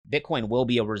Bitcoin will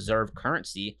be a reserve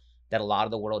currency that a lot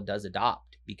of the world does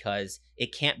adopt because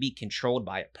it can't be controlled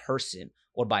by a person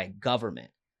or by a government.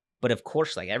 But of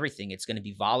course, like everything, it's going to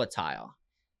be volatile.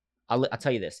 I'll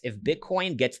tell you this. If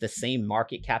Bitcoin gets the same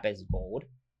market cap as gold,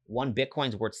 one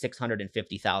Bitcoin's worth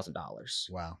 $650,000.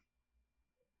 Wow.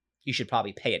 You should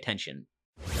probably pay attention.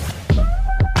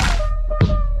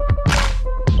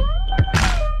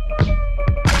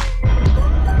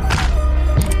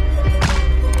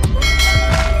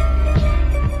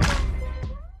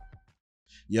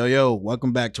 Yo,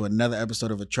 welcome back to another episode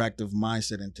of Attractive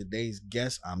Mindset. And today's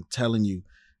guest, I'm telling you,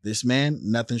 this man,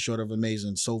 nothing short of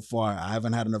amazing so far. I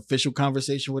haven't had an official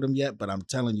conversation with him yet, but I'm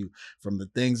telling you, from the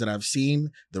things that I've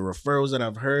seen, the referrals that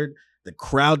I've heard, the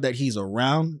crowd that he's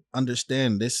around,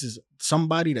 understand this is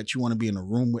somebody that you want to be in a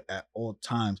room with at all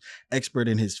times, expert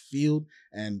in his field.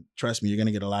 And trust me, you're going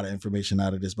to get a lot of information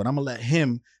out of this, but I'm going to let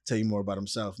him tell you more about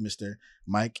himself, Mr.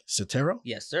 Mike Soetoro.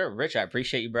 Yes, sir. Rich, I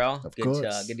appreciate you, bro. Of good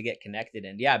course. Good to get connected.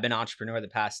 And yeah, I've been an entrepreneur the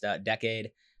past decade.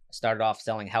 I started off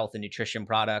selling health and nutrition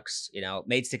products,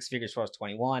 made six figures before I was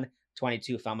 21,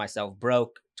 22, found myself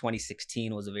broke.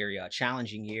 2016 was a very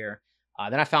challenging year.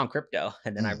 Then I found crypto,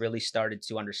 and then I really started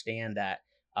to understand that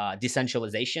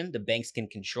decentralization, the banks can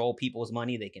control people's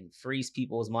money. They can freeze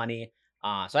people's money.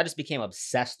 So I just became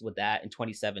obsessed with that in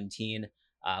 2017.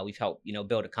 We've helped,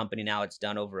 build a company now. It's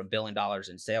done over $1 billion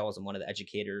in sales. I'm one of the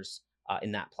educators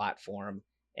in that platform.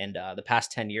 And the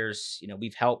past 10 years,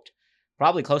 we've helped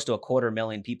probably close to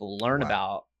 250,000 people learn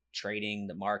about trading,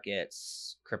 the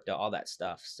markets, crypto, all that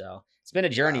stuff. So it's been a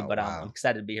journey, but I'm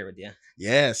excited to be here with you.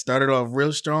 Yeah, started off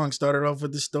real strong, started off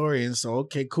with the story. And so,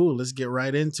 okay, cool. Let's get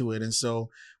right into it. And so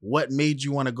what made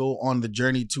you want to go on the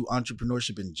journey to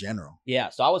entrepreneurship in general? Yeah,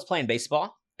 so I was playing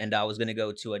baseball and I was going to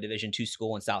go to a Division II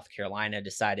school in South Carolina,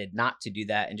 decided not to do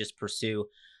that and just pursue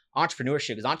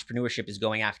entrepreneurship, because entrepreneurship is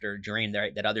going after a dream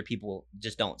that other people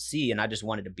just don't see. And I just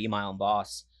wanted to be my own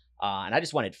boss. And I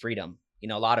just wanted freedom.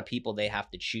 A lot of people, they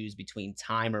have to choose between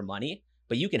time or money,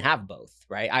 but you can have both,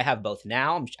 right? I have both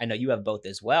now. I know you have both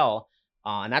as well.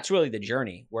 And that's really the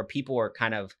journey where people are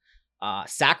kind of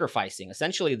sacrificing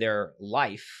essentially their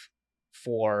life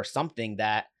for something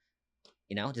that,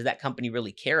 does that company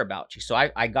really care about you? So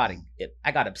I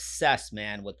got obsessed,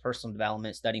 man, with personal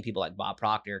development, studying people like Bob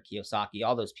Proctor, Kiyosaki,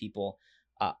 all those people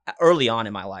early on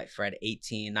in my life, right?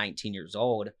 18, 19 years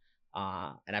old.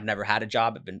 And I've never had a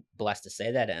job. I've been blessed to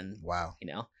say that. And wow,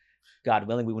 God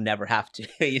willing, we will never have to,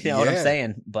 what I'm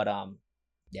saying? But,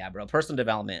 yeah, bro, personal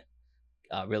development,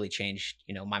 really changed,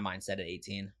 my mindset at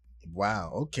 18.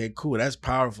 Wow. Okay, cool. That's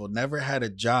powerful. Never had a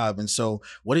job. And so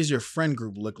what does your friend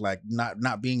group look like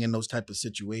not being in those type of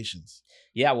situations?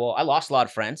 Yeah, well, I lost a lot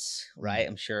of friends, right?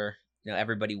 I'm sure,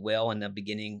 everybody will in the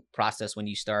beginning process when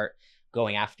you start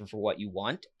going after for what you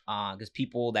want, because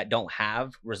people that don't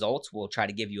have results will try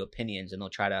to give you opinions and they'll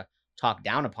try to talk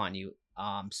down upon you.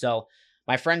 So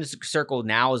my friends circle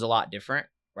now is a lot different,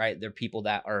 right? They're people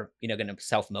that are, going to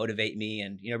self-motivate me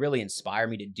and, really inspire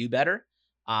me to do better.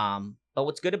 But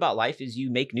what's good about life is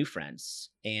you make new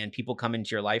friends and people come into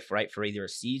your life, right, for either a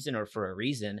season or for a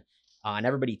reason. And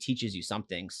everybody teaches you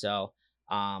something. So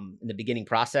in the beginning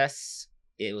process,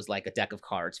 it was like a deck of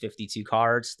cards, 52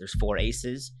 cards. There's 4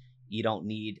 aces. You don't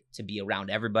need to be around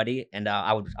everybody. And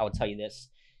I would tell you this,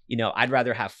 I'd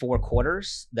rather have 4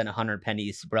 quarters than 100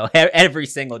 pennies, bro, every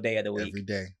single day of the week. Every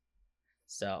day.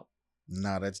 So.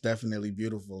 No, that's definitely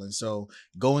beautiful. And so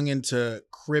going into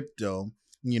crypto,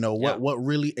 what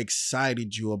really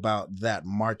excited you about that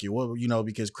market? What,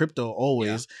 because crypto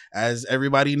always, as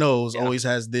everybody knows, always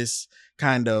has this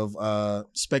kind of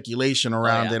speculation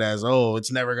around it as,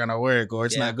 it's never going to work or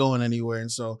it's not going anywhere.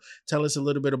 And so tell us a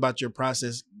little bit about your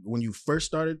process when you first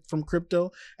started from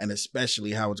crypto and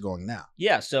especially how it's going now.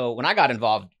 Yeah. So when I got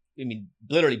involved,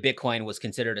 literally Bitcoin was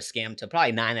considered a scam to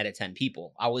probably 9 out of 10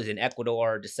 people. I was in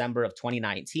Ecuador, December of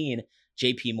 2019.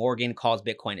 JP Morgan calls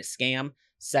Bitcoin a scam.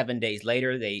 7 days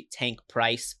later, they tank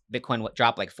price. Bitcoin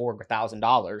dropped like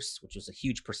 $4,000, which was a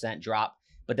huge percent drop.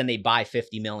 But then they buy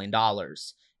 $50 million.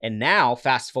 And now,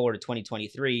 fast forward to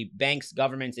 2023, banks,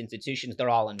 governments, institutions, they're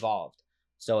all involved.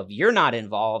 So if you're not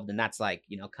involved, then that's like,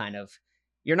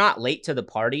 you're not late to the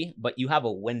party, but you have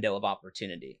a window of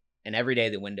opportunity. And every day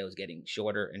the window is getting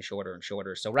shorter and shorter and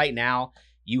shorter. So right now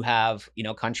you have,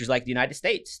 countries like the United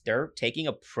States, they're taking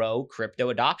a pro crypto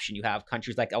adoption. You have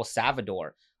countries like El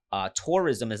Salvador.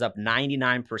 Tourism is up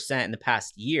 99% in the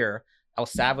past year. El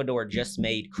Salvador just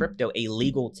made crypto a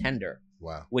legal tender.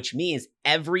 Wow. Which means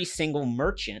every single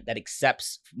merchant that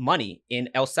accepts money in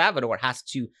El Salvador has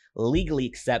to legally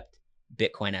accept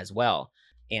Bitcoin as well.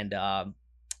 And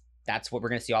That's what we're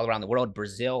going to see all around the world.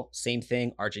 Brazil, same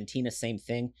thing. Argentina, same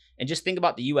thing. And just think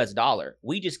about the US dollar.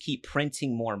 We just keep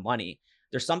printing more money.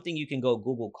 There's something you can go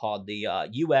Google called the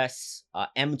US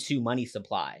M2 money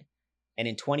supply. And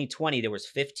in 2020, there was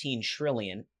 15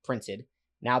 trillion printed.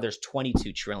 Now there's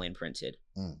 22 trillion printed.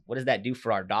 What does that do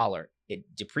for our dollar? It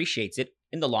depreciates it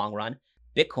in the long run.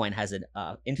 Bitcoin has an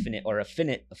infinite or a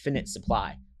finite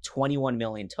supply, 21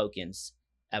 million tokens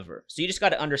ever. So you just got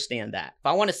to understand that. If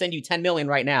I want to send you 10 million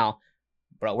right now,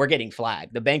 bro, we're getting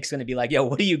flagged. The bank's going to be like, yo,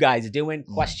 what are you guys doing?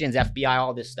 Questions, FBI,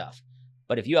 all this stuff.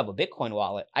 But if you have a Bitcoin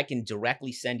wallet, I can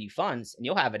directly send you funds and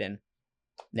you'll have it in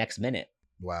next minute.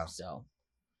 Wow. So.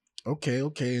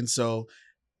 Okay. And so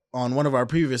on one of our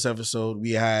previous episodes,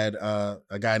 we had a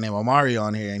guy named Omari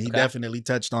on here, and he definitely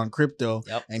touched on crypto.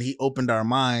 Yep. And he opened our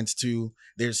minds to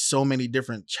there's so many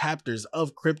different chapters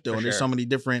of crypto, and there's so many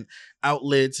different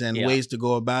outlets and ways to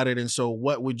go about it. And so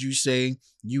what would you say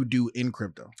you do in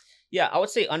crypto? Yeah, I would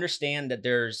say understand that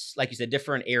there's, like you said,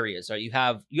 different areas. Right? You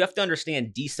have to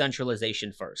understand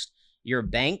decentralization first. Your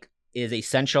bank is a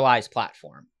centralized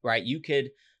platform, right? You could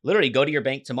literally go to your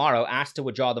bank tomorrow, ask to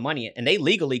withdraw the money, and they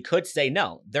legally could say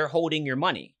no. They're holding your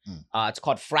money. It's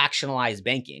called fractionalized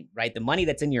banking, right? The money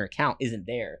that's in your account isn't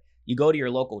there. You go to your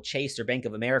local Chase or Bank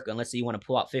of America, and let's say you want to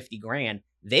pull out 50 grand.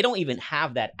 They don't even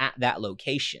have that at that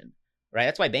location, right?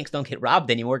 That's why banks don't get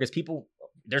robbed anymore, because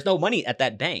there's no money at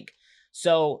that bank.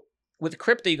 So with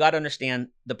crypto, you got to understand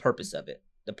the purpose of it.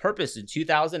 The purpose in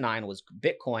 2009 was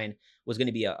Bitcoin was going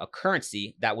to be a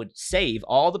currency that would save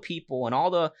all the people and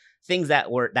all the things that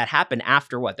happened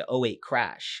after the 2008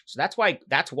 crash. So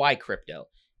that's why crypto,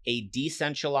 a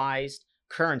decentralized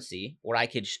currency where I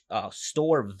could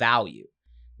store value.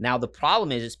 Now the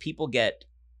problem is people get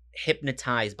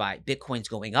hypnotized by Bitcoin's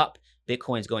going up,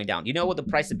 Bitcoin's going down. You know what the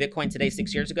price of Bitcoin today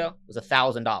 6 years ago was?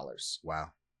 $1,000. Wow.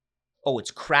 Oh,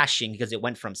 it's crashing because it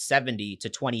went from 70 to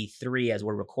 23 as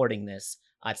we're recording this.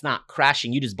 It's not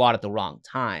crashing. You just bought it the wrong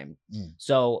time.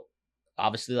 So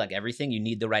obviously, like everything, you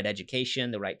need the right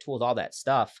education, the right tools, all that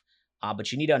stuff.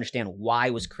 But you need to understand why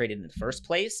it was created in the first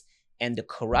place, and the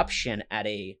corruption at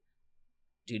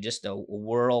just a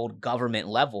world government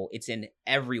level. It's in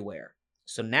everywhere.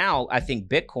 So now I think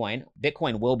Bitcoin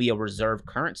will be a reserve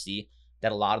currency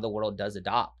that a lot of the world does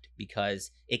adopt, because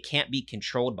it can't be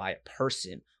controlled by a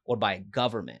person or by a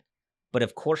government. But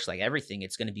of course, like everything,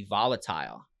 it's going to be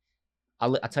volatile.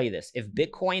 I'll tell you this. If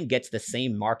Bitcoin gets the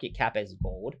same market cap as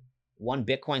gold, one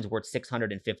Bitcoin's worth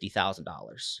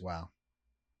 $650,000. Wow.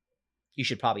 You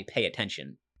should probably pay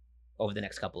attention over the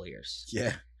next couple of years.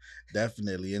 Yeah,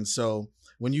 definitely. And so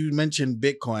when you mentioned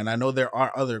Bitcoin, I know there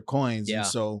are other coins. Yeah. And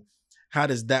so how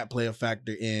does that play a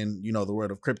factor in, the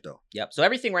world of crypto? Yep. So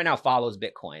everything right now follows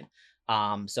Bitcoin.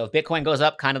 So if Bitcoin goes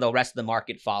up, kind of the rest of the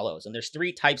market follows. And there's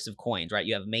three types of coins, right?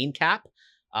 You have main cap,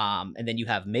 and then you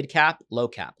have mid cap, low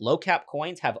cap. Low cap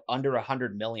coins have under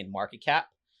 100 million market cap.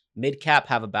 Mid cap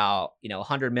have about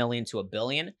 100 million to $1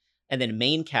 billion, and then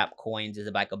main cap coins is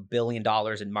about $1 billion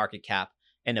in market cap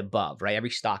and above, right? Every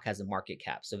stock has a market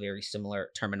cap, so very similar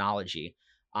terminology.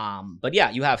 But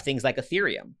yeah, you have things like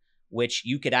Ethereum, which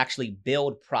you could actually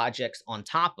build projects on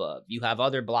top of. You have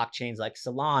other blockchains like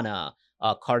Solana,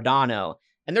 Cardano,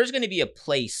 and there's going to be a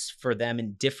place for them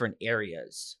in different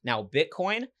areas. Now,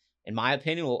 Bitcoin, in my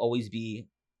opinion, will always be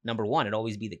number one. It'll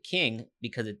always be the king,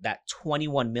 because of that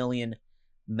 21 million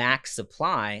max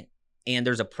supply. And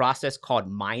there's a process called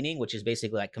mining, which is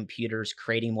basically like computers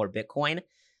creating more Bitcoin.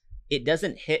 It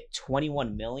doesn't hit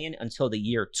 21 million until the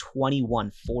year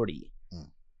 2140.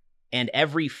 And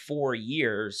every 4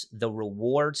 years, the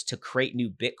rewards to create new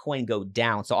Bitcoin go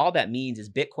down. So all that means is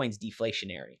Bitcoin's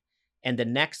deflationary. And the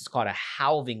next is called a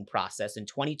halving process. In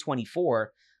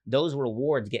 2024, those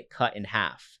rewards get cut in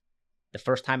half. The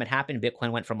first time it happened,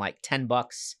 Bitcoin went from like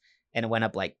 $10 and it went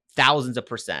up like thousands of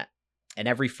 %. And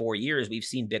every 4 years, we've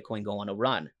seen Bitcoin go on a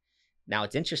run. Now,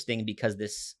 it's interesting because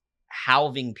this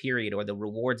halving period, or the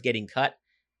rewards getting cut,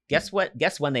 guess what?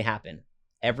 Guess when they happen?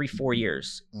 Every 4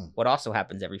 years. What also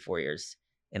happens every 4 years?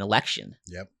 An election.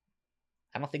 Yep.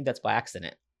 I don't think that's by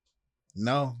accident.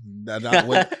 No,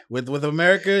 with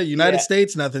America, United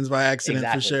States, nothing's by accident.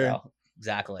 Exactly, for sure. Bro.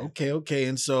 Exactly. Okay.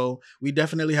 And so we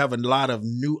definitely have a lot of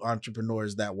new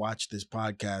entrepreneurs that watch this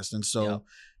podcast. And so,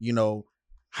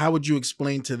 how would you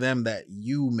explain to them that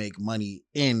you make money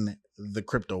in the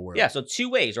crypto world? Yeah, so two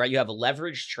ways, right? You have a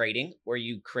leveraged trading, where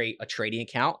you create a trading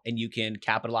account and you can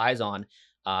capitalize on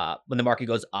when the market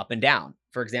goes up and down.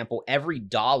 For example, every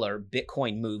dollar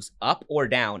Bitcoin moves up or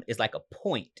down is like a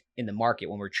point in the market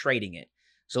when we're trading it.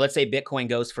 So let's say Bitcoin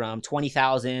goes from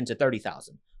 20,000 to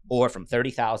 30,000, or from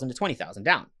 30,000 to 20,000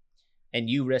 down. And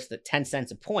you risk the 10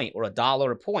 cents a point or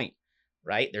 $1 a point.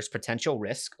 right? There's potential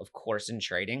risk, of course, in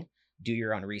trading. Do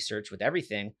your own research with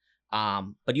everything.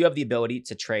 But you have the ability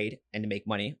to trade and to make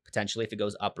money potentially if it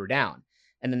goes up or down.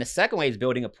 And then the second way is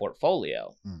building a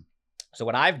portfolio. Mm. So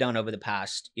what I've done over the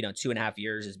past, 2.5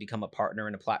 years is become a partner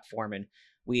in a platform, and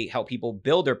we help people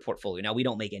build their portfolio. Now we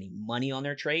don't make any money on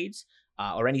their trades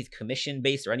or any commission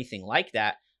based or anything like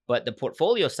that. But the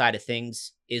portfolio side of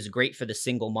things is great for the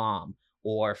single mom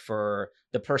or for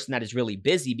the person that is really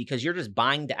busy, because you're just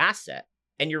buying the asset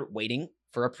and you're waiting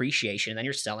for appreciation and then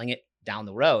you're selling it down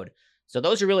the road. So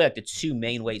those are really like the two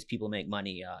main ways people make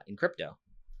money in crypto.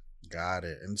 Got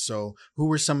it. And so, who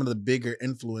were some of the bigger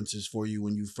influences for you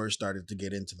when you first started to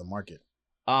get into the market?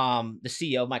 The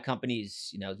CEO of my company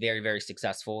is, very, very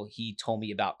successful. He told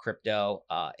me about crypto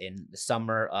in the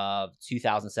summer of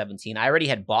 2017. I already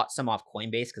had bought some off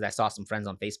Coinbase because I saw some friends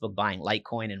on Facebook buying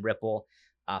Litecoin and Ripple,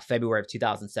 February of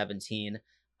 2017.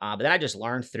 But then I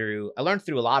learned through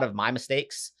a lot of my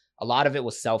mistakes. A lot of it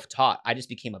was self-taught. I just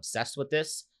became obsessed with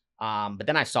this. But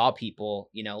then I saw people,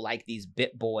 like these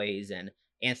Bit Boys and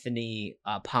Anthony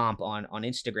Pomp on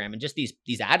Instagram, and just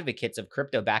these advocates of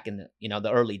crypto back in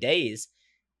the early days.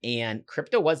 And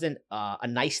crypto wasn't a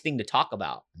nice thing to talk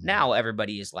about. Now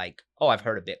everybody is like, "Oh, I've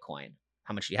heard of Bitcoin.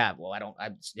 How much do you have?" Well, I don't.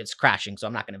 It's crashing, so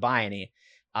I'm not going to buy any.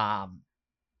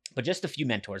 But just a few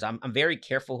mentors. I'm very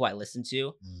careful who I listen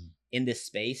to Mm. in this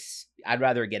space. I'd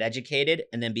rather get educated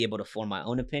and then be able to form my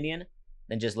own opinion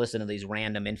than just listen to these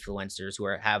random influencers who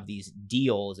have these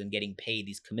deals and getting paid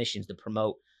these commissions to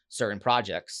promote certain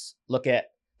projects. Look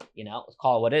at, let's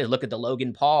call it what it is. Look at the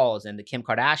Logan Pauls and the Kim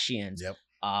Kardashians. Yep.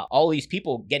 All these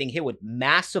people getting hit with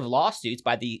massive lawsuits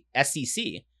by the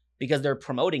SEC because they're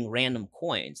promoting random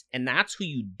coins. And that's who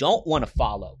you don't want to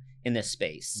follow in this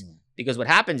space. Mm. Because what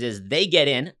happens is they get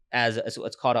in as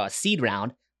what's called a seed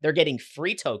round. They're getting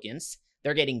free tokens.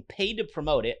 They're getting paid to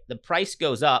promote it. The price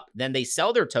goes up. Then they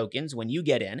sell their tokens when you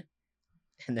get in.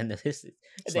 And then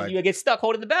you get stuck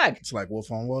holding the bag. It's like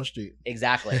Wolf on Wall Street.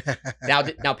 Exactly.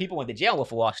 Now people went to jail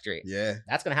with Wall Street. Yeah.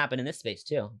 That's going to happen in this space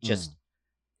too. Just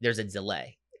there's a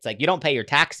delay. It's like you don't pay your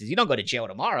taxes. You don't go to jail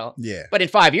tomorrow. Yeah. But in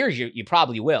 5 years, you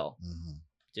probably will. Mm-hmm.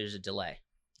 There's a delay.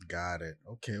 Got it.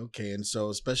 Okay. And so,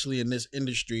 especially in this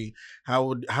industry,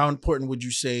 how important would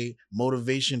you say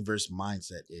motivation versus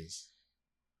mindset is?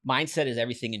 Mindset is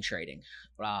everything in trading.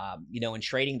 In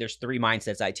trading, there's 3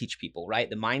 mindsets I teach people, right?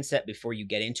 The mindset before you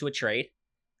get into a trade,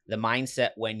 the mindset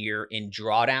when you're in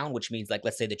drawdown, which means like,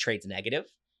 let's say the trade's negative.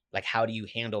 Like, how do you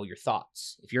handle your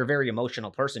thoughts? If you're a very emotional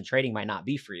person, trading might not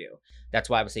be for you. That's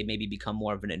why I would say maybe become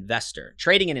more of an investor.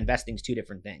 Trading and investing is 2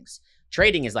 different things.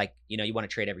 Trading is like, you want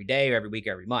to trade every day or every week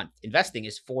or every month. Investing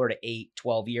is 4 to 8,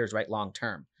 12 years, right? Long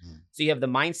term. So you have the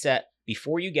mindset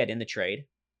before you get in the trade,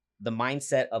 the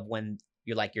mindset of when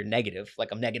you're negative, like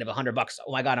I'm negative $100.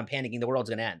 Oh my God, I'm panicking. The world's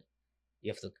going to end.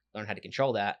 You have to learn how to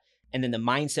control that. And then the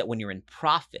mindset when you're in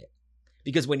profit,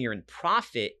 because when you're in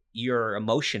profit, you're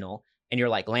emotional. And you're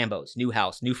like Lambos, new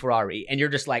house, new Ferrari. And you're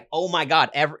just like, oh my God,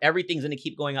 everything's going to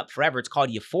keep going up forever. It's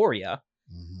called euphoria.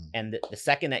 Mm-hmm. And the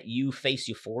second that you face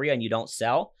euphoria and you don't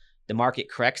sell, the market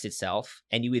corrects itself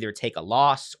and you either take a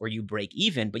loss or you break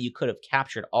even, but you could have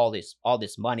captured all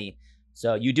this money.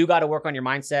 So you do got to work on your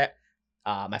mindset.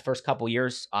 My first couple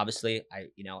years, obviously, I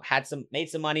made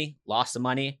some money, lost some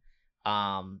money.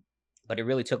 But it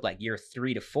really took like year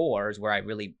 3 to 4 is where I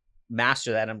really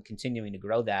mastered that. I'm continuing to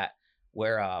grow that,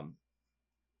 where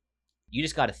you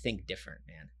just got to think different,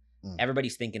 man.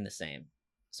 Everybody's thinking the same.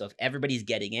 So if everybody's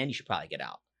getting in, you should probably get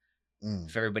out.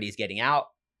 If everybody's getting out,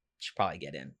 you should probably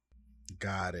get in.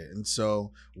 Got it. And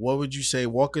so what would you say,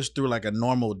 walk us through like a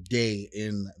normal day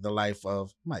in the life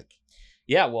of Mike?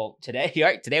 Yeah, well, today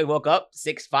we woke up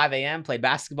 5 a.m., played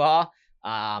basketball.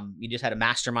 We just had a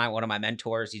mastermind, one of my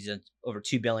mentors. He's over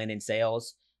 $2 billion in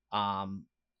sales.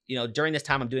 During this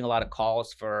time, I'm doing a lot of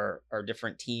calls for our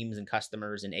different teams and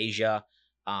customers in Asia,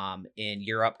 in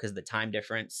Europe because of the time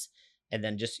difference. And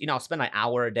then just, I'll spend an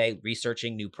hour a day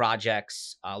researching new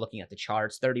projects, looking at the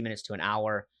charts, 30 minutes to an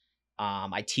hour.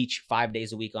 I teach 5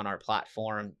 days a week on our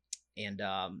platform, and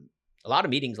a lot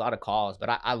of meetings, a lot of calls. But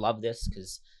I love this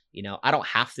because, I don't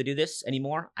have to do this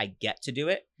anymore. I get to do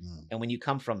it. And when you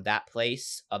come from that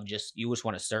place of you just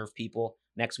want to serve people,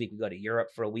 next week we go to Europe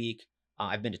for a week.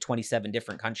 I've been to 27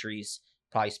 different countries,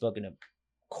 probably spoken to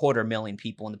 250,000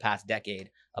 people in the past decade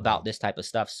about this type of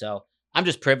stuff. So I'm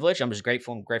just privileged. I'm just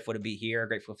grateful. I'm grateful to be here.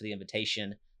 Grateful for the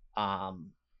invitation. But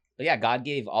yeah, God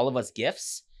gave all of us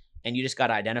gifts, and you just got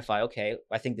to identify, okay,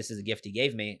 I think this is a gift he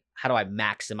gave me. How do I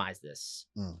maximize this?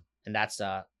 And that's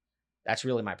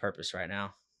really my purpose right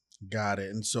now. Got it.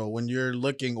 And so when you're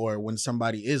looking, or when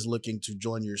somebody is looking to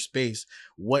join your space,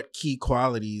 what key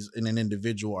qualities in an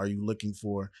individual are you looking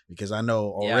for? Because I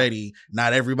know Yeah. already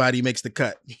not everybody makes the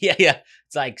cut. Yeah, yeah.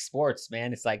 It's like sports,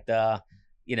 man. It's like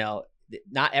you know,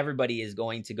 not everybody is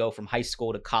going to go from high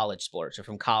school to college sports or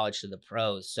from college to the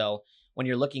pros. So when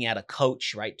you're looking at a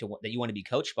coach, right, that you want to be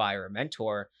coached by, or a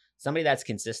mentor, somebody that's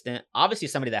consistent, obviously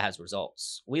somebody that has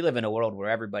results. We live in a world where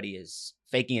everybody is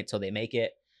faking it till they make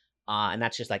it. And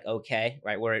that's just like, okay,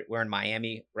 right? We're in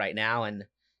Miami right now, and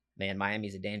man,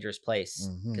 Miami's a dangerous place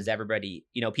Hmm. because everybody,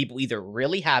 people either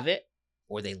really have it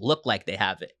or they look like they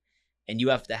have it. And you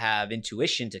have to have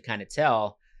intuition to kind of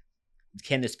tell,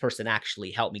 can this person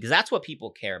actually help me? Because that's what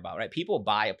people care about, right? People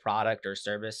buy a product or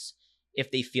service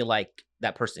if they feel like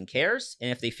that person cares,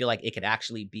 and if they feel like it could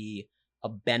actually be a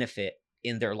benefit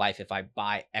in their life if I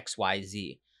buy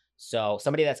XYZ. So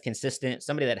somebody that's consistent,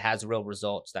 somebody that has real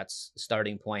results, that's the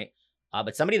starting point.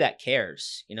 But somebody that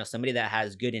cares, somebody that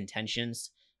has good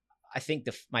intentions. I think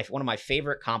one of my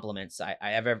favorite compliments I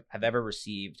have ever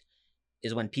received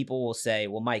is when people will say,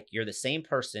 "Well, Mike, you're the same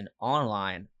person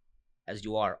online as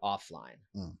you are offline."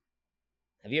 Mm.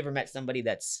 Have you ever met somebody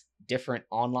that's different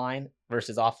online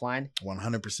versus offline?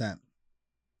 100%.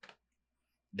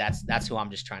 That's who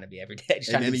I'm just trying to be every day.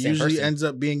 Just trying And, to and be it the same usually person. ends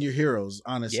up being your heroes,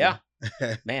 honestly. Yeah,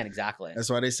 man, exactly. That's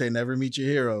why they say never meet your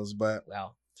heroes. But,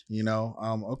 Well,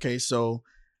 okay, so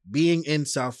being in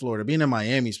South Florida, being in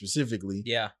Miami specifically,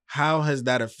 yeah, how has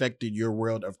that affected your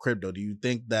world of crypto? Do you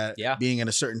think that yeah, being in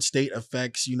a certain state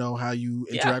affects, how you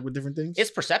yeah. interact with different things?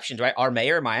 It's perceptions, right? Our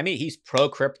mayor of Miami, he's pro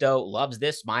crypto, loves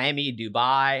this. Miami,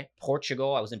 Dubai,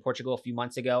 Portugal. I was in Portugal a few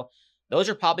months ago. Those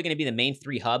are probably going to be the main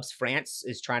three hubs. France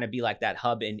is trying to be like that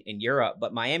hub in Europe,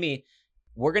 but Miami,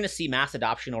 we're going to see mass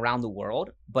adoption around the world,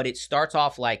 but it starts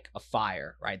off like a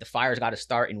fire, right? The fire's got to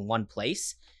start in one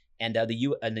place. And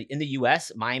in the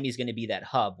US, Miami is going to be that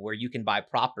hub where you can buy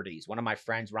properties. One of my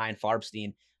friends, Ryan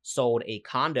Farbstein, sold a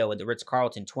condo at the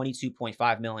Ritz-Carlton,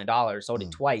 $22.5 million, sold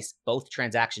it twice, both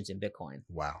transactions in Bitcoin.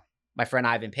 Wow. My friend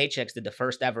Ivan Paychecks did the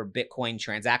first ever Bitcoin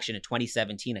transaction in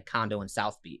 2017, a condo in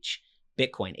South Beach.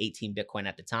 Bitcoin, 18 Bitcoin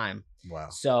at the time. Wow.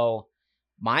 So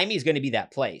Miami is going to be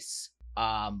that place.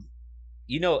 Have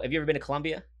you ever been to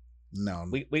Colombia? No.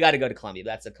 We got to go to Colombia.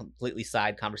 That's a completely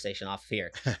side conversation off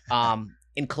here.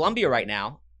 In Colombia right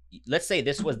now, let's say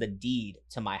this was the deed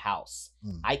to my house.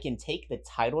 I can take the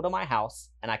title to my house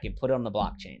and I can put it on the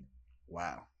blockchain.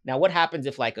 Wow. Now, what happens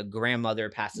if like a grandmother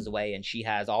passes away and she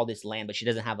has all this land, but she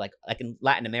doesn't have like in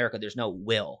Latin America, there's no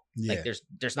will. Yeah. Like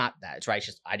there's not that. It's right. It's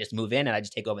just I just move in and I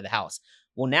just take over the house.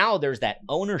 Well, now there's that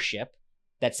ownership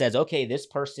that says, okay, this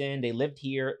person, they lived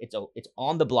here. It's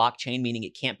on the blockchain, meaning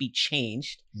it can't be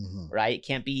changed, right? It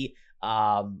can't be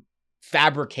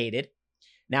fabricated.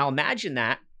 Now imagine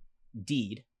that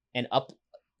deed and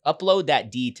upload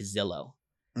that deed to Zillow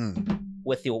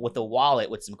with the wallet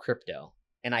with some crypto.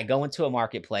 And I go into a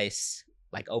marketplace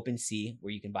like OpenSea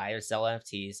where you can buy or sell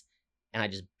NFTs, and I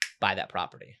just buy that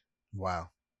property. Wow.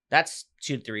 That's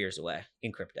 2 to 3 years away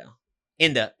in crypto,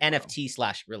 in the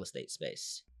NFT/real estate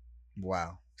space.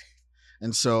 Wow.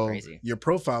 And so Crazy. Your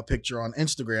profile picture on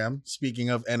Instagram, speaking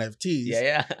of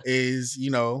NFTs, is, a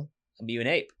Bored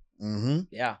Ape.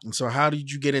 Yeah. And so how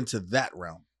did you get into that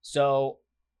realm? So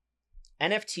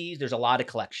NFTs, there's a lot of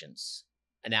collections.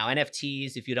 And now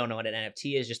NFTs, if you don't know what an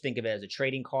NFT is, just think of it as a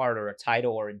trading card or a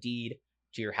title or a deed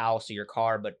to your house or your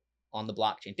car, but on the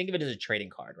blockchain. Think of it as a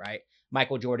trading card, right?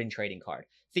 Michael Jordan trading card.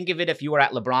 Think of it if you were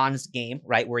at LeBron's game,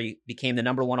 right, where he became the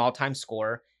 #1 all-time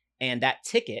scorer, and that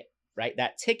ticket, right,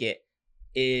 that ticket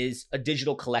is a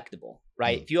digital collectible,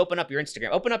 right? If you open up your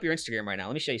Instagram right now.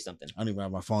 Let me show you something. I don't even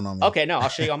have my phone on me. Okay, no, I'll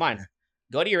show you on mine.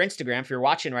 Go to your Instagram. If you're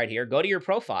watching right here, go to your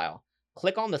profile.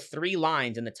 Click on the 3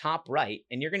 lines in the top right,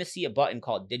 and you're going to see a button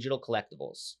called Digital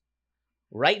Collectibles.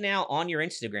 Right now on your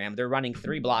Instagram, they're running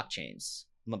 3 blockchains.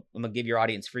 I'm going to give your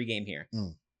audience free game here.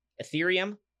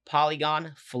 Ethereum,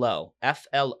 Polygon, Flow.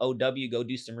 FLOW. Go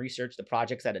do some research. The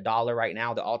project's at $1 right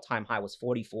now. The all-time high was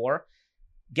 44.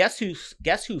 Guess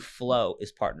who Flow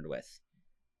is partnered with?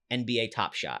 NBA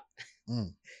Top Shot.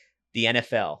 The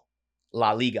NFL,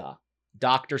 La Liga,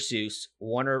 Dr. Seuss,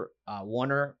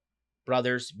 Warner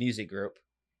Brothers Music Group,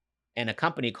 and a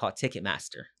company called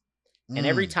Ticketmaster. And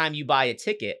every time you buy a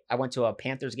ticket, I went to a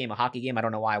Panthers game, a hockey game. I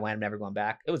don't know why I went. I'm never going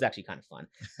back. It was actually kind of fun.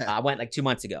 I went like 2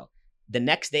 months ago. The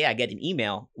next day, I get an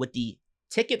email with the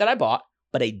ticket that I bought,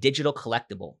 but a digital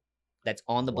collectible that's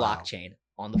on the blockchain,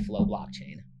 on the Flow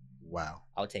blockchain. Wow.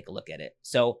 I'll take a look at it.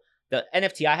 So the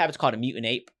NFT I have is called a Bored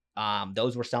Ape.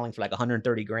 Those were selling for like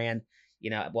 130 grand,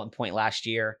 at one point last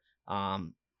year.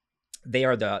 They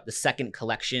are the second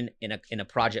collection in a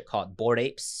project called Bored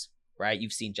Apes, right?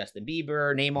 You've seen Justin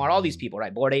Bieber, Neymar, all these people,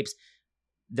 right? Bored Apes.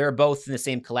 They're both in the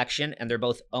same collection, and they're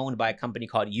both owned by a company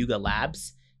called Yuga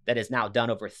Labs that has now done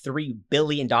over $3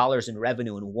 billion in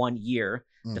revenue in 1 year.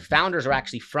 The founders are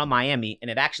actually from Miami, and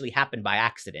it actually happened by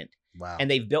accident. Wow.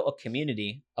 And they've built a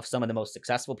community of some of the most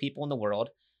successful people in the world.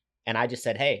 And I just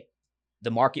said, hey,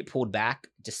 the market pulled back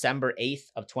December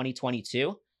 8th of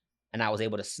 2022, and I was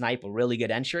able to snipe a really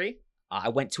good entry. I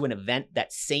went to an event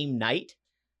that same night,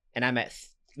 and I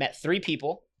met 3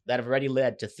 people that have already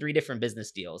led to 3 different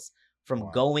business deals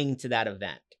from going to that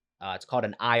event. It's called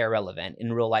an IRL event,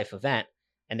 in real life event,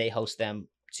 and they host them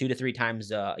 2 to 3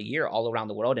 times a year all around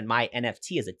the world. And my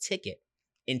NFT is a ticket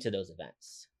into those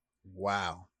events.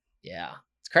 Wow. Yeah,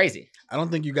 it's crazy. I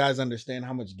don't think you guys understand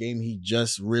how much game he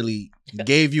just really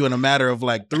gave you in a matter of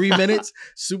like 3 minutes,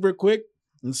 super quick.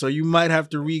 And so you might have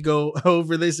to re-go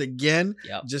over this again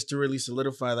just to really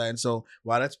solidify that. And so,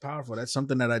 wow, that's powerful. That's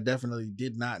something that I definitely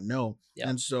did not know. Yep.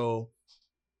 And so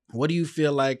what do you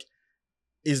feel like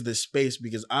is the space?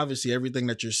 Because obviously everything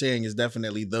that you're saying is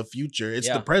definitely the future. It's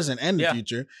the present and the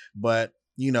future, but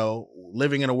you know,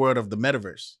 living in a world of the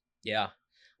metaverse. Yeah.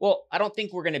 Well, I don't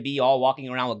think we're going to be all walking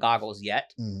around with goggles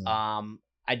yet.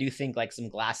 I do think like some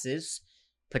glasses,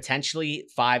 potentially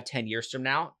 5-10 years from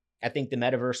now. I think the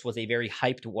metaverse was a very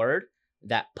hyped word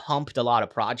that pumped a lot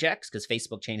of projects because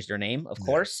Facebook changed their name, of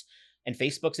course, and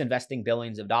Facebook's investing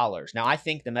billions of dollars. Now, I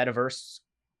think the metaverse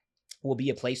will be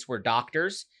a place where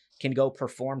doctors can go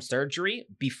perform surgery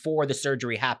before the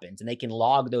surgery happens, and they can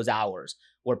log those hours,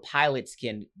 where pilots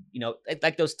can, you know,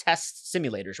 like those test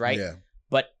simulators, right? Yeah.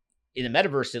 But in the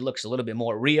metaverse, it looks a little bit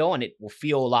more real, and it will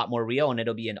feel a lot more real, and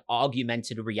it'll be an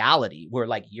augmented reality where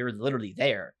like you're literally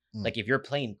there. Like if your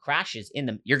plane crashes in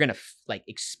them, you're gonna like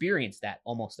experience that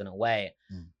almost in a way.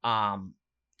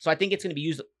 So I think it's gonna be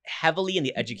used heavily in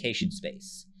the education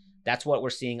space. That's what we're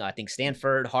seeing. I think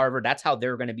Stanford, Harvard, that's how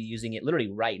they're gonna be using it literally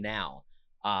right now.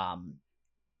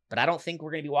 But I don't think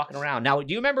we're gonna be walking around. Now,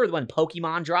 do you remember when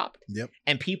Pokemon dropped? Yep.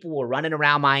 And people were running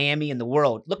around Miami and the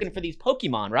world looking for these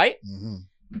Pokemon, right?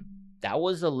 That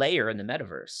was a layer in the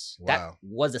metaverse. Wow. That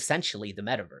was essentially the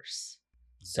metaverse.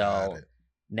 So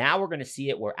now we're going to see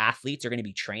it where athletes are going to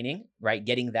be training, right?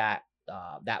 Getting that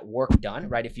work done,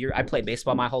 right? I played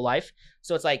baseball my whole life.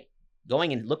 So it's like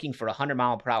going and looking for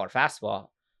 100-mile-per-hour fastball.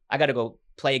 I got to go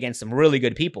play against some really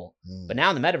good people. But now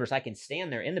in the metaverse, I can stand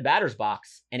there in the batter's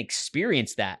box and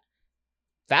experience that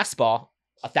fastball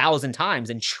 1,000 times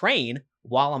and train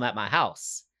while I'm at my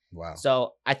house. Wow.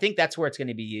 So I think that's where it's going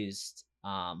to be used.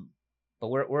 But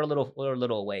we're a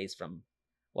little ways from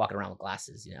walking around with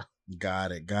glasses, you know.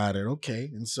 Got it. Okay.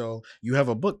 And so you have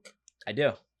a book. I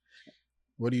do.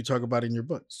 What do you talk about in your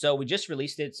book? So we just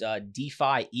released it. It's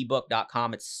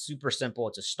DeFiebook.com. It's super simple.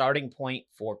 It's a starting point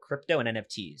for crypto and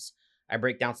NFTs. I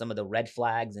break down some of the red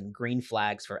flags and green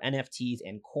flags for NFTs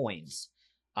and coins.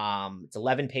 It's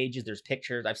 11 pages. There's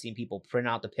pictures. I've seen people print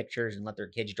out the pictures and let their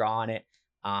kids draw on it.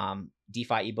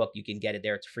 DeFi ebook, you can get it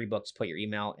there. It's a free book. Just put your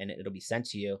email and it'll be sent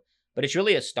to you. But it's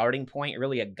really a starting point,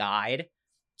 really a guide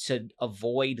to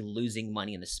avoid losing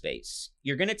money in the space.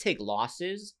 You're going to take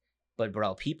losses, but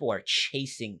bro, people are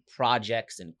chasing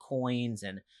projects and coins,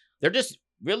 and they're just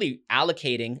really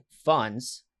allocating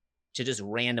funds to just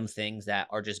random things that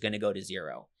are just going to go to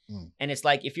zero. And it's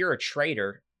like, if you're a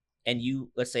trader and you,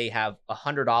 let's say, have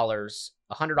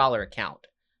 $100 account,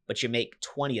 but you make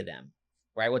 20 of them,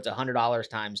 right? What's $100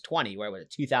 times 20, right? With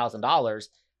 $2,000,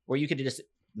 where you could have just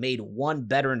made one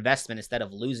better investment instead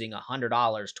of losing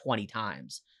 $100 20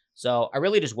 times. So I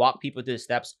really just walk people through the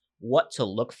steps, what to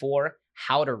look for,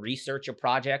 how to research a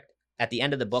project. At the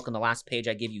end of the book, on the last page,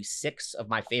 I give you 6 of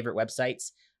my favorite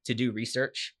websites to do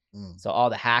research. So all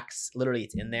the hacks, literally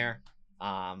it's in there.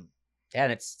 And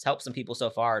it's helped some people so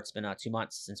far. It's been 2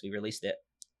 months since we released it.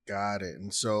 Got it.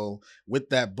 And so with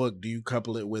that book, do you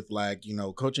couple it with like, you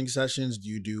know, coaching sessions? Do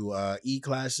you do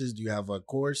e-classes? Do you have a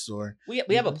course? Or we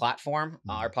have a platform.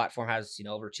 Our platform has, you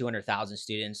know, over 200,000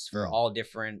 students for all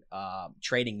different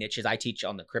trading niches. I teach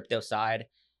on the crypto side.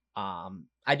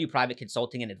 I do private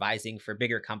consulting and advising for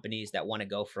bigger companies that want to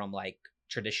go from like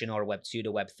traditional or Web 2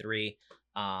 to Web 3,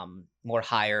 more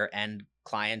higher end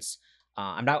clients.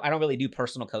 I don't really do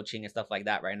personal coaching and stuff like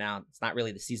that right now. It's not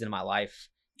really the season of my life.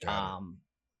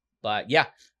 But yeah,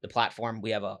 the platform,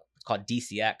 we have it's called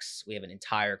DCX. We have an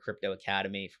entire crypto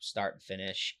academy from start to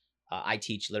finish. I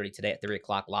teach literally today at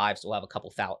 3:00 live. So we'll have a couple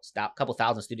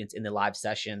thousand students in the live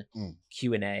session,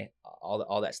 Q&A,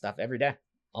 all that stuff every day,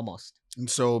 almost. And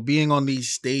so being on these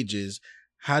stages,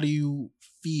 how do you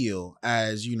feel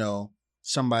as, you know,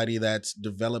 somebody that's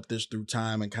developed this through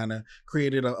time and kind of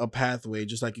created a pathway,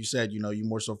 just like you said, you know, you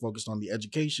more so focused on the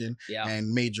education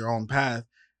and made your own path.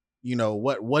 you know,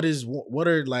 what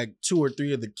are like 2 or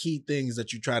 3 of the key things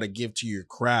that you try to give to your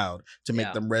crowd to make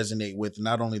Yeah. them resonate with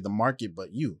not only the market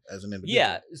but you as an individual?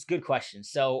 Yeah, it's a good question.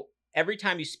 So every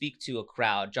time you speak to a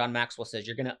crowd, John Maxwell says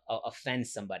you're going to offend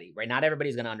somebody, right? Not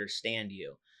everybody's going to understand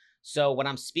you. So when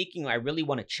I'm speaking, I really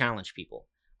want to challenge people.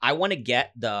 I want to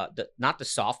get the not the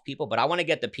soft people, but I want to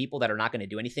get the people that are not going to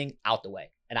do anything out the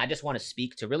way. And I just want to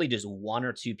speak to really just 1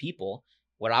 or 2 people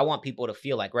where I want people to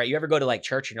feel like, right? You ever go to like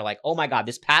church and you're like, "Oh my God,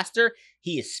 this pastor,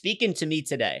 he is speaking to me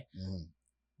today." Mhm.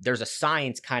 There's a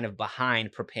science kind of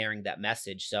behind preparing that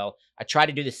message. So I try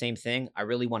to do the same thing. I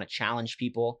really want to challenge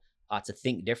people to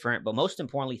think different, but most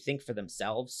importantly, think for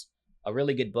themselves. A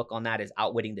really good book on that is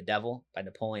Outwitting the Devil by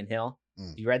Napoleon Hill.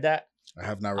 Mm. You read that? I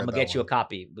have not I'm read gonna that get you a one.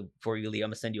 copy before you leave. I'm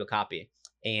gonna send you a copy,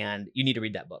 and you need to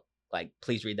read that book. Like,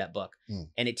 please read that book. Mm.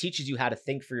 And it teaches you how to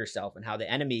think for yourself and how the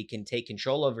enemy can take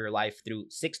control over your life through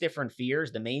 6 different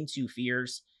fears. The main 2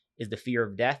 fears is the fear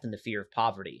of death and the fear of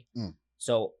poverty. Mm.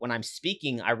 So when I'm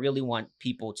speaking, I really want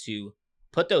people to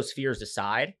put those fears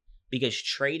aside because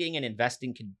trading and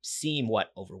investing can seem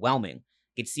overwhelming.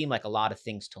 It can seem like a lot of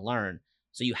things to learn.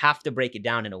 So you have to break it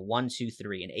down into 1, 2,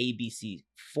 3, an ABC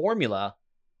formula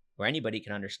where anybody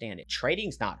can understand it.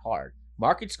 Trading's not hard.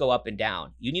 Markets go up and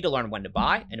down. You need to learn when to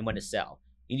buy and when to sell.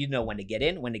 You need to know when to get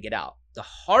in, when to get out. The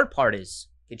hard part is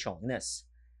controlling this.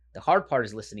 The hard part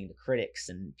is listening to critics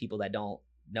and people that don't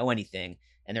know anything,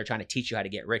 and they're trying to teach you how to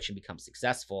get rich and become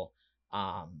successful.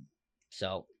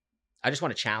 So I just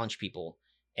want to challenge people.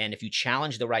 And if you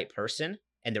challenge the right person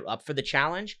and they're up for the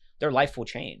challenge, their life will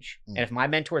change. Mm. And if my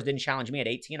mentors didn't challenge me at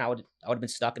 18, I would have been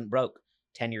stuck and broke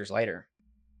 10 years later.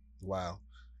 Wow.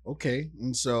 Okay.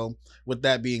 And so with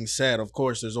that being said, of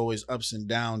course, there's always ups and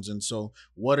downs. And so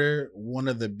what are one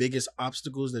of the biggest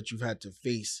obstacles that you've had to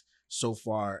face so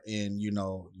far in, you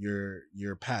know,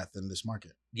 your path in this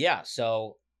market? Yeah.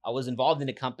 So I was involved in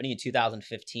a company in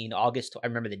 2015, August. I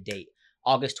remember the date,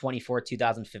 August 24th,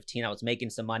 2015. I was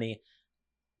making some money,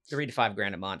 3 to 5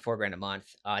 grand a month, 4 grand a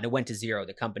month. And it went to zero.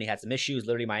 The company had some issues.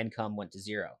 Literally my income went to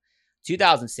zero.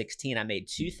 2016, I made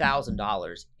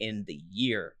 $2,000 in the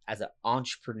year as an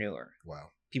entrepreneur. Wow.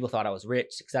 People thought I was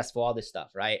rich, successful, all this stuff,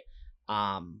 right?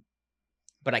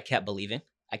 But I kept believing.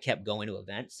 I kept going to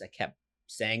events. I kept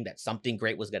saying that something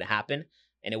great was going to happen.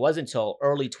 And it wasn't until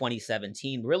early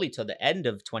 2017, really till the end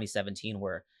of 2017,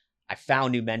 where I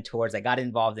found new mentors. I got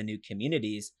involved in new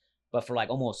communities. But for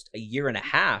like almost a year and a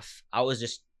half, I was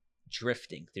just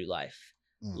drifting through life,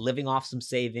 living off some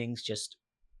savings, just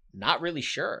not really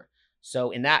sure.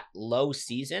 So in that low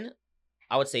season,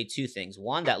 I would say 2 things.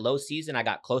 One, that low season, I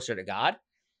got closer to God.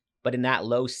 But in that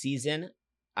low season,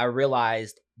 I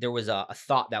realized there was a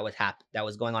thought that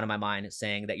was going on in my mind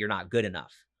saying that you're not good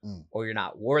enough or you're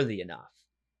not worthy enough.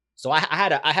 So I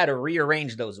had to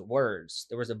rearrange those words.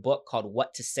 There was a book called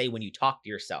What to Say When You Talk to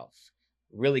Yourself.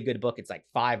 Really good book. It's like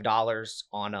 $5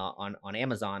 on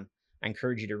Amazon. I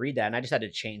encourage you to read that. And I just had to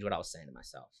change what I was saying to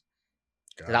myself.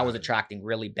 Because I was attracting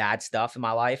really bad stuff in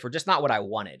my life or just not what I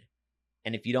wanted.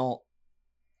 And if you don't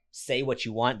say what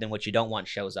you want, then what you don't want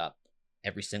shows up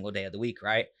every single day of the week,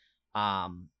 right?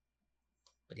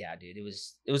 But yeah, dude, it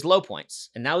was low points.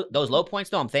 And now those low points,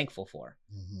 though, I'm thankful for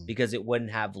because it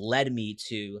wouldn't have led me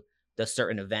to the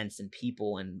certain events and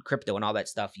people and crypto and all that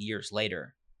stuff years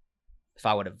later if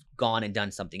I would have gone and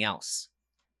done something else.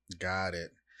 Got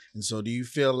it. And so do you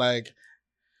feel like,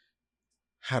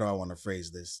 how do I want to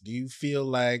phrase this? Do you feel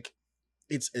like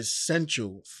it's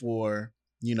essential for,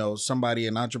 you know, somebody,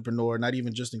 an entrepreneur, not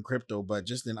even just in crypto, but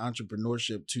just in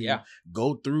entrepreneurship to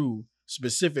go through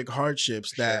specific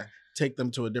hardships that take them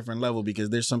to a different level?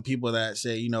 Because there's some people that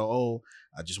say, you know, oh,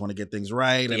 I just want to get things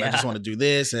right and I just want to do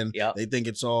this. And they think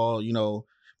it's all, you know,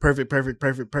 perfect.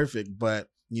 But,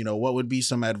 you know, what would be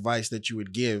some advice that you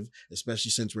would give, especially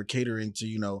since we're catering to,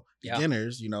 you know,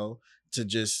 beginners, you know, to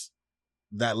just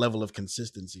that level of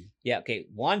consistency? Yeah. Okay.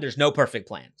 One, there's no perfect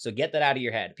plan. So get that out of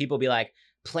your head. People be like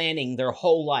planning their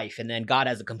whole life and then God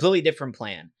has a completely different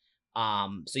plan.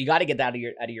 So you got to get that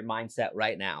out of your mindset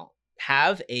right now.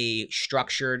 Have a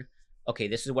structured, okay,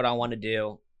 this is what I want to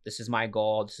do. This is my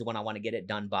goal. This is when I want to get it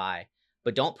done by.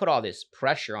 But don't put all this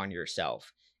pressure on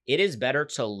yourself. It is better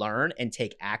to learn and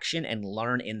take action and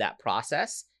learn in that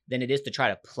process than it is to try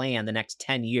to plan the next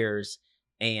 10 years.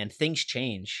 And things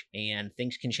change and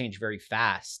things can change very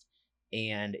fast.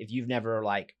 And if you've never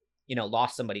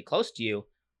lost somebody close to you,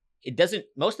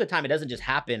 most of the time, it doesn't just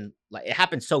happen. Like it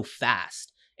happens so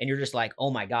fast and you're just like,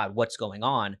 oh my God, what's going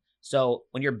on? So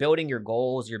when you're building your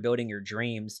goals, you're building your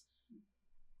dreams,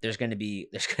 there's going to be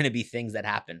things that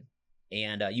happen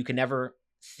and you can never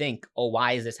think, oh,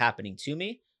 why is this happening to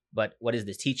me? But what is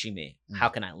this teaching me? How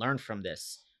can I learn from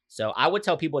this? So I would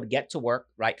tell people to get to work,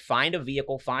 right? Find a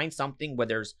vehicle, find something where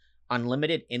there's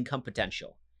unlimited income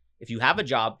potential. If you have a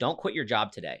job, don't quit your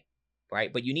job today,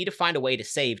 right? But you need to find a way to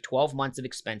save 12 months of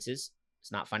expenses.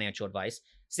 It's not financial advice.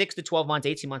 6 to 12 months,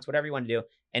 18 months, whatever you want to do,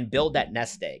 and build that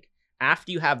nest egg.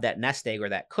 After you have that nest egg or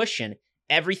that cushion,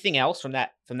 everything else from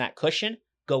that cushion,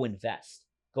 go invest.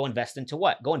 Go invest into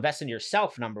what? Go invest in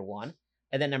yourself, number one.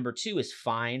 And then number two is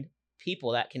find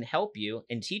people that can help you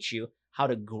and teach you how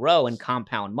to grow and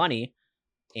compound money.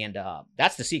 And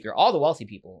that's the secret. All the wealthy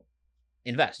people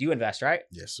invest. You invest, right?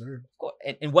 Yes, sir.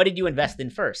 And what did you invest in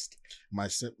first?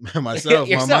 Myself, my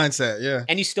mindset. Yeah.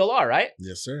 And you still are, right?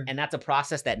 Yes, sir. And that's a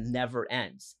process that never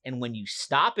ends. And when you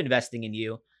stop investing in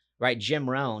you, right? Jim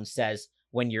Rohn says,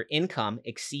 when your income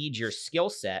exceeds your skill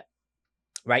set,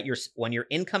 right? When your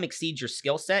income exceeds your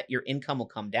skill set, your income will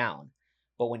come down.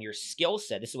 But when your skill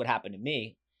set, this is what happened to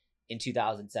me in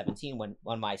 2017,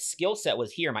 when my skill set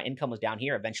was here, my income was down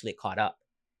here, eventually it caught up.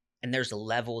 And there's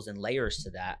levels and layers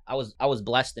to that. I was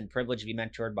blessed and privileged to be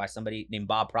mentored by somebody named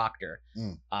Bob Proctor,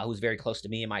 who's very close to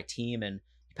me and my team. And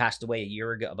he passed away a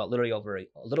year ago, about literally a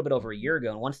little bit over a year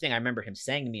ago. And one thing I remember him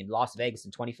saying to me in Las Vegas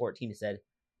in 2014, he said,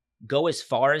 go as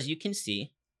far as you can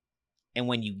see. And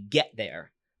when you get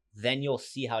there, then you'll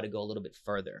see how to go a little bit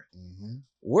further. Mm-hmm.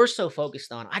 We're so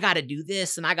focused on, I got to do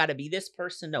this and I got to be this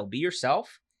person. No, be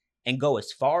yourself and go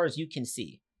as far as you can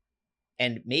see.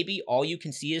 And maybe all you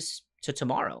can see is to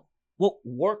tomorrow. Well,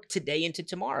 work today into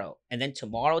tomorrow and then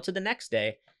tomorrow to the next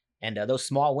day. And those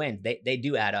small wins, they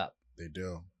do add up. They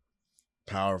do.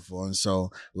 Powerful. And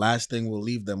so last thing we'll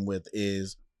leave them with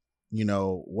is,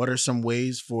 what are some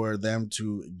ways for them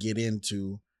to get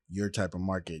into your type of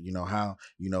market? How,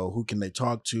 who can they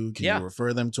talk to? Can you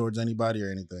refer them towards anybody or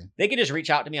anything? They can just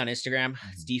reach out to me on Instagram.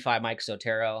 It's DeFi Mike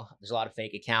Sotero. There's a lot of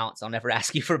fake accounts. I'll never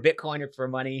ask you for Bitcoin or for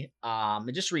money.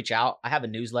 And just reach out. I have a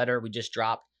newsletter we just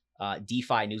dropped,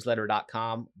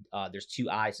 DeFiNewsletter.com. There's 2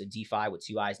 I's, so DeFi with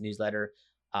 2 I's newsletter.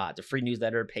 It's a free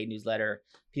newsletter, paid newsletter.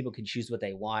 People can choose what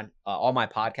they want. All my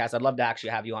podcasts. I'd love to actually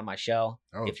have you on my show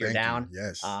if you're down.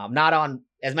 Yes. Not on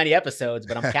as many episodes,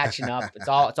 but I'm catching up. It's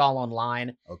all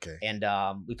online. Okay. And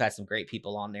we've had some great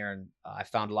people on there, and I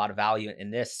found a lot of value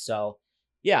in this. So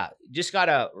yeah, just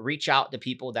gotta reach out to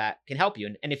people that can help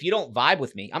you. And if you don't vibe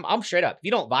with me, I'm straight up. If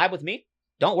you don't vibe with me,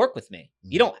 don't work with me.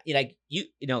 You don't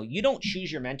you don't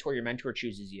choose your mentor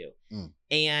chooses you.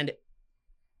 And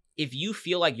if you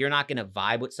feel like you're not going to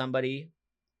vibe with somebody,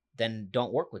 then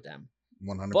don't work with them.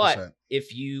 100%. But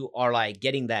if you are like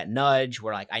getting that nudge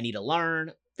where like, I need to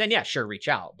learn, then yeah, sure, reach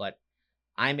out. But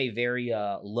I'm a very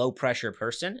low pressure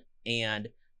person, and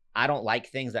I don't like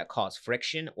things that cause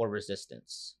friction or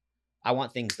resistance. I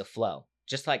want things to flow.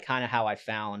 Just like kind of how I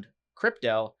found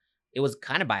crypto, it was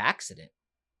kind of by accident,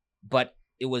 but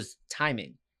it was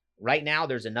timing. Right now,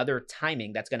 there's another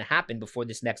timing that's going to happen before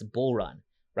this next bull run.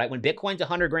 Right? When Bitcoin's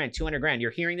 100 grand, 200 grand, you're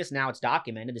hearing this now, it's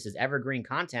documented. This is evergreen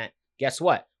content. Guess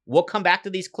what? We'll come back to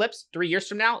these clips 3 years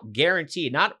from now,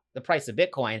 guaranteed, not the price of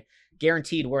Bitcoin,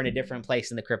 guaranteed we're in a different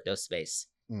place in the crypto space.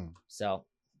 So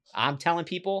I'm telling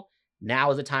people,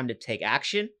 now is the time to take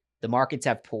action. The markets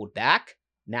have pulled back.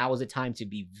 Now is the time to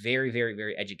be very, very,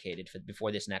 very educated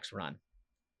before this next run.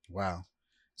 Wow.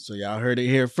 So y'all heard it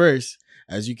here first.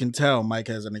 As you can tell, Mike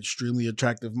has an extremely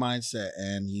attractive mindset,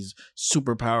 and he's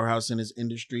super powerhouse in his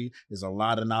industry. There's a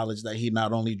lot of knowledge that he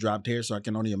not only dropped here, so I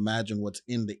can only imagine what's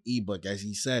in the ebook. As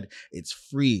he said, it's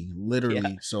free, literally.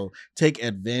 Yeah. So take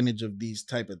advantage of these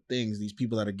type of things, these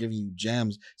people that are giving you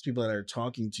gems, these people that are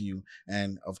talking to you.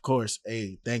 And of course,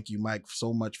 thank you, Mike,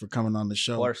 so much for coming on the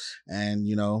show. Of course. And,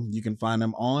 you can find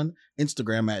him on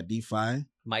Instagram at DeFi.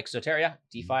 Mike Sotero,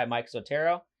 DeFi Mike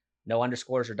Sotero. No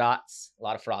underscores or dots. A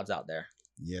lot of frauds out there.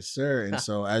 Yes, sir. And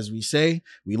so as we say,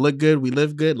 we look good, we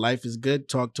live good, life is good.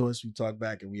 Talk to us, we talk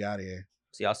back, and we out of here.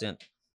 See y'all soon.